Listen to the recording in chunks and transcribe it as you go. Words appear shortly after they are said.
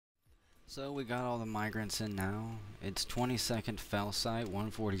So we got all the migrants in now. It's 22nd Fell Site,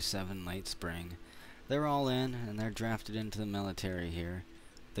 147 late spring. They're all in, and they're drafted into the military here.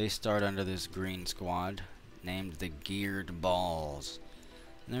 They start under this green squad, named the Geared Balls.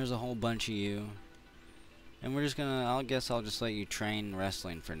 And there's a whole bunch of you. And we're just gonna, I'll just let you train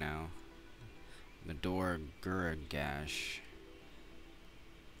wrestling for now. Medor Guragash.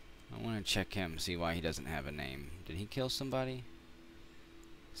 I want to check him, see why he doesn't have a name. Did he kill somebody?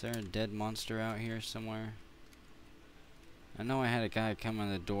 Is there a dead monster out here somewhere? I know I had a guy come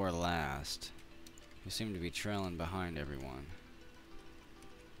in the door last. He seemed to be trailing behind everyone.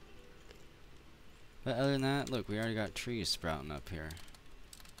 But other than that, look, we already got trees sprouting up here.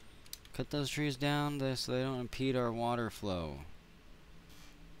 Cut those trees down so they don't impede our water flow.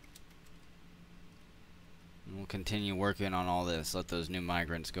 And we'll continue working on all this. Let those new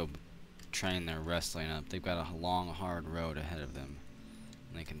migrants go train their wrestling up. They've got a long, hard road ahead of them.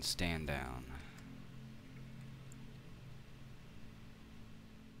 And they can stand down.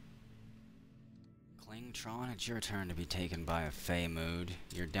 Klingtron, it's your turn to be taken by a fey mood.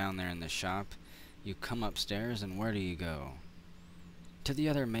 You're down there in the shop. You come upstairs, and where do you go? To the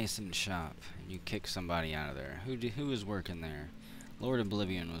other mason shop, and you kick somebody out of there. Who was working there? Lord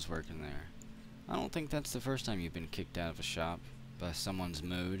Oblivion was working there. I don't think that's the first time you've been kicked out of a shop by someone's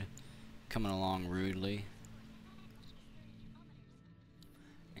mood, coming along rudely.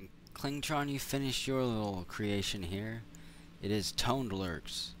 And Klingtron, you finished your little creation here. It is Toned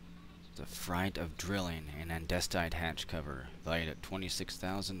Lurks, the Fright of Drilling, an andesite hatch cover, valued at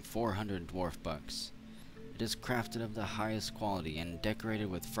 26,400 dwarf bucks. It is crafted of the highest quality and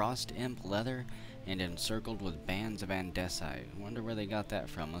decorated with frost imp leather and encircled with bands of andesite. Wonder where they got that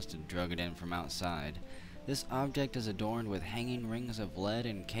from. Must have drug it in from outside. This object is adorned with hanging rings of lead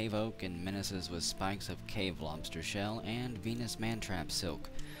and cave oak and menaces with spikes of cave lobster shell and Venus mantrap silk.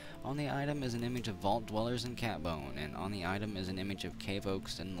 On the item is an image of vault dwellers and cat bone, and on the item is an image of cave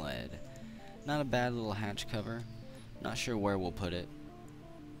oaks and lead. Not a bad little hatch cover. Not sure where we'll put it.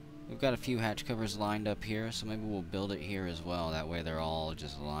 We've got a few hatch covers lined up here, so maybe we'll build it here as well. That way they're all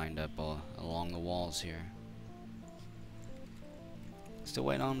just lined up along the walls here. Still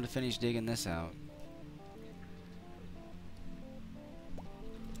waiting on them to finish digging this out.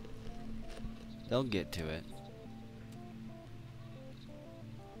 They'll get to it.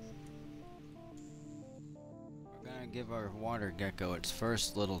 We're gonna give our water gecko its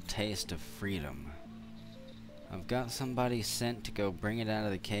first little taste of freedom. I've got somebody sent to go bring it out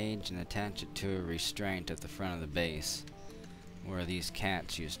of the cage and attach it to a restraint at the front of the base, where these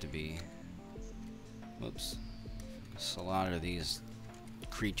cats used to be. Whoops. Slaughter these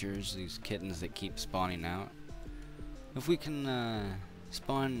creatures, these kittens that keep spawning out. If we can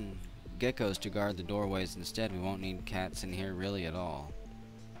spawn geckos to guard the doorways instead, we won't need cats in here really at all.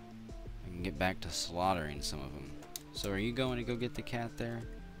 We can get back to slaughtering some of them. So are you going to go get the cat there,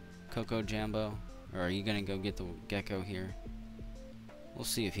 Coco Jambo? Or are you gonna go get the gecko here? We'll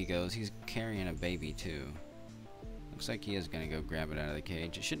see if he goes. He's carrying a baby too. Looks like he is gonna go grab it out of the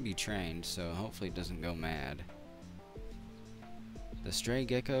cage. It should be trained, so hopefully it doesn't go mad. The stray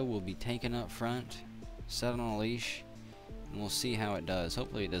gecko will be taken up front, set on a leash, and we'll see how it does.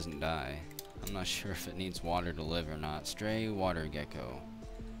 Hopefully it doesn't die. I'm not sure if it needs water to live or not. Stray water gecko.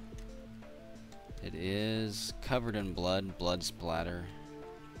 It is covered in blood splatter.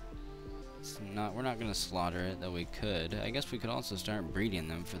 We're not going to slaughter it, though we could. I guess we could also start breeding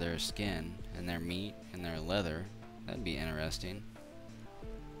them for their skin, and their meat, and their leather. That'd be interesting.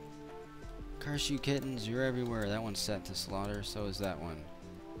 Curse you kittens, you're everywhere. That one's set to slaughter, so is that one.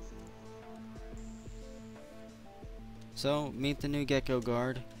 So, meet the new gecko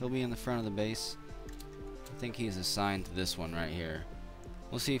guard. He'll be in the front of the base. I think he's assigned to this one right here.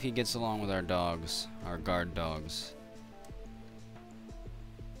 We'll see if he gets along with our dogs, our guard dogs.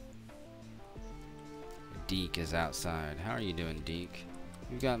 Deke is outside. How are you doing, Deke?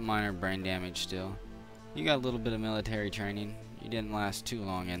 You've got minor brain damage still. You got a little bit of military training. You didn't last too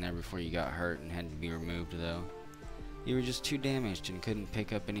long in there before you got hurt and had to be removed, though. You were just too damaged and couldn't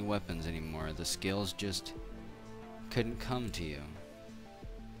pick up any weapons anymore. The skills just couldn't come to you.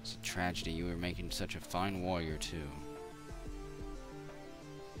 It's a tragedy. You were making such a fine warrior, too.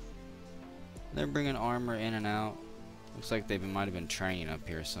 They're bringing armor in and out. Looks like they might have been training up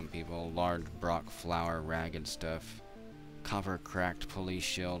here, some people. Large Brock flower, ragged stuff. Copper cracked police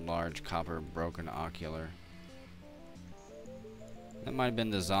shield, large copper broken ocular. That might have been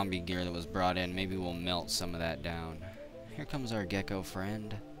the zombie gear that was brought in. Maybe we'll melt some of that down. Here comes our gecko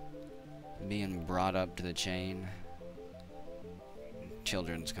friend. Being brought up to the chain.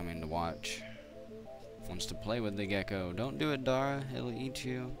 Children's coming to watch. Wants to play with the gecko. Don't do it, Dara. It'll eat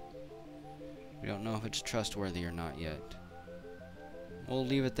you. We don't know if it's trustworthy or not yet. We'll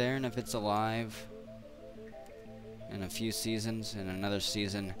leave it there, and if it's alive in a few seasons, in another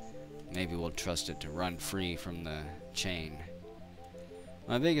season, maybe we'll trust it to run free from the chain.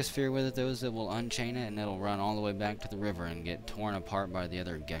 My biggest fear with it, though, is that we'll unchain it and it'll run all the way back to the river and get torn apart by the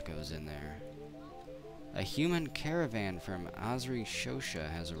other geckos in there. A human caravan from Azri Shosha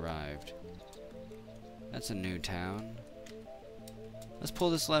has arrived. That's a new town. Let's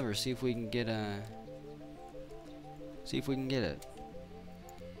pull this lever, see if we can get it.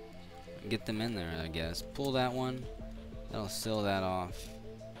 Get them in there, I guess. Pull that one. That'll seal that off.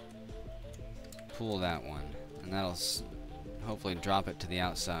 Pull that one. And that'll hopefully drop it to the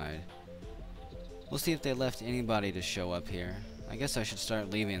outside. We'll see if they left anybody to show up here. I guess I should start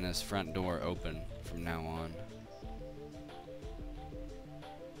leaving this front door open from now on.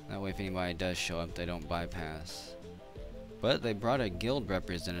 That way if anybody does show up, they don't bypass. But they brought a guild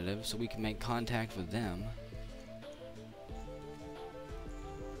representative, so we can make contact with them.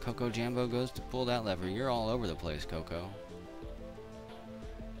 Coco Jambo goes to pull that lever. You're all over the place, Coco.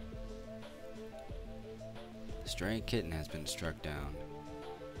 Stray kitten has been struck down.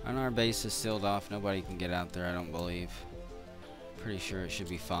 And our base is sealed off. Nobody can get out there, I don't believe. Pretty sure it should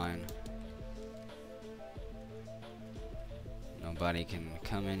be fine. Nobody can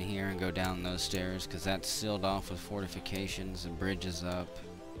come in here and go down those stairs because that's sealed off with fortifications. The bridge is up.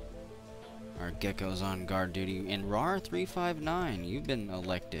 Our gecko's on guard duty. And RAR 359, you've been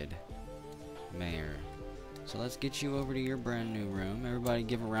elected mayor. So let's get you over to your brand new room. Everybody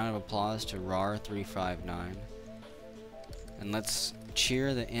give a round of applause to RAR 359. And let's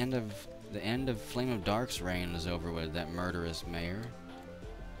cheer the end of Flame of Dark's reign is over with, that murderous mayor.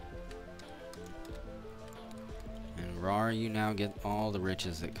 And RAR, you now get all the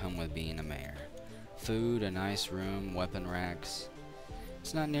riches that come with being a mayor. Food, a nice room, weapon racks.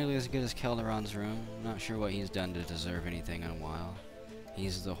 It's not nearly as good as Kelderon's room. I'm not sure what he's done to deserve anything in a while.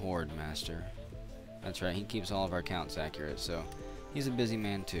 He's the Horde Master. That's right, he keeps all of our counts accurate, so he's a busy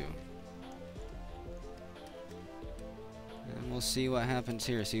man too. And we'll see what happens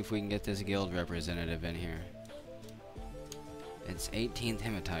here, see if we can get this guild representative in here. It's 18th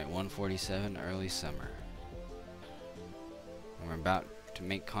Hematite, 147, early summer. And we're about to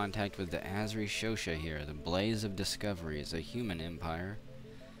make contact with the Azri Shosha here, the Blaze of Discoveries, a human empire.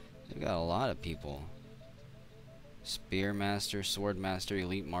 They've got a lot of people. Spearmaster, Swordmaster,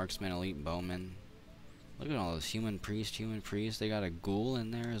 Elite Marksman, Elite Bowman. Look at all those human priest. They got a ghoul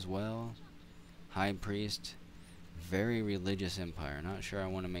in there as well. High priest. Very religious empire. Not sure I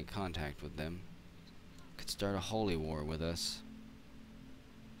want to make contact with them. Could start a holy war with us.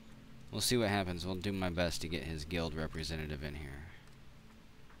 We'll see what happens. We'll do my best to get his guild representative in here.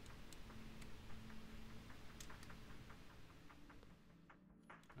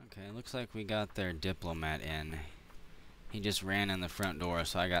 Okay, looks like we got their diplomat in. He just ran in the front door,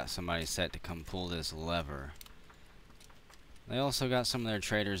 so I got somebody set to come pull this lever. They also got some of their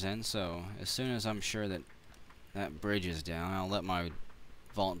traders in, so as soon as I'm sure that that bridge is down, I'll let my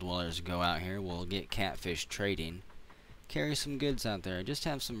vault dwellers go out here. We'll get catfish trading. Carry some goods out there. Just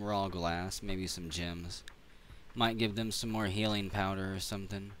have some raw glass, maybe some gems. Might give them some more healing powder or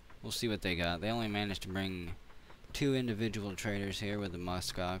something. We'll see what they got. They only managed to bring 2 individual traders here with the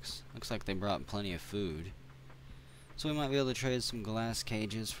muskox. Looks like they brought plenty of food. So we might be able to trade some glass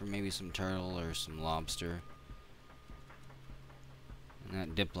cages for maybe some turtle or some lobster. And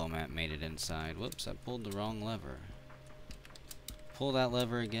that diplomat made it inside. Whoops, I pulled the wrong lever. Pull that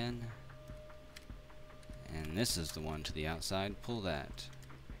lever again. And this is the one to the outside. Pull that.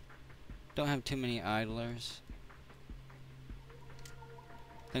 Don't have too many idlers.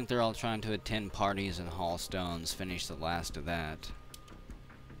 I think they're all trying to attend parties and haul stones. Finish the last of that.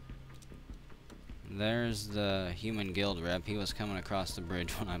 There's the human guild rep. He was coming across the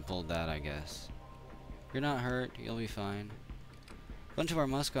bridge when I pulled that, I guess. You're not hurt. You'll be fine. A bunch of our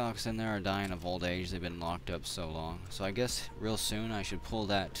muskox in there are dying of old age. They've been locked up so long. So I guess real soon I should pull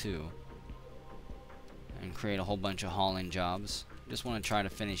that too. And create a whole bunch of hauling jobs. Just want to try to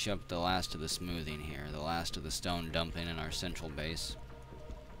finish up the last of the smoothing here. The last of the stone dumping in our central base.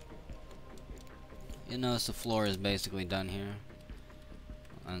 You'll notice the floor is basically done here.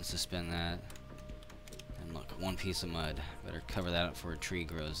 Unsuspend that. And look, 1 piece of mud. Better cover that up before a tree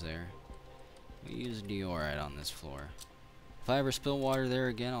grows there. We use diorite on this floor. If I ever spill water there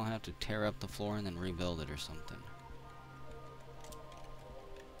again, I'll have to tear up the floor and then rebuild it or something.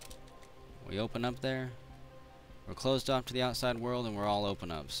 We open up there. We're closed off to the outside world and we're all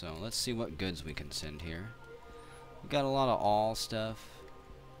open up. So let's see what goods we can send here. We've got a lot of all stuff.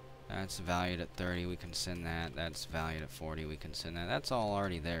 That's valued at 30, we can send that. That's valued at 40, we can send that. That's all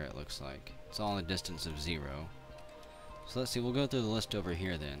already there, it looks like. It's all a distance of 0. So let's see, we'll go through the list over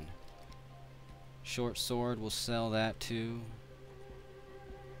here then. Short sword, we'll sell that too.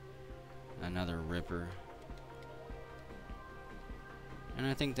 Another ripper. And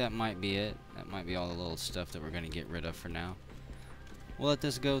I think that might be it. That might be all the little stuff that we're going to get rid of for now. We'll let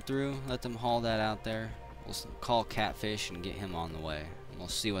this go through, let them haul that out there. We'll call Catfish and get him on the way. And we'll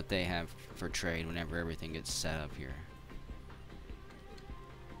see what they have for trade whenever everything gets set up here.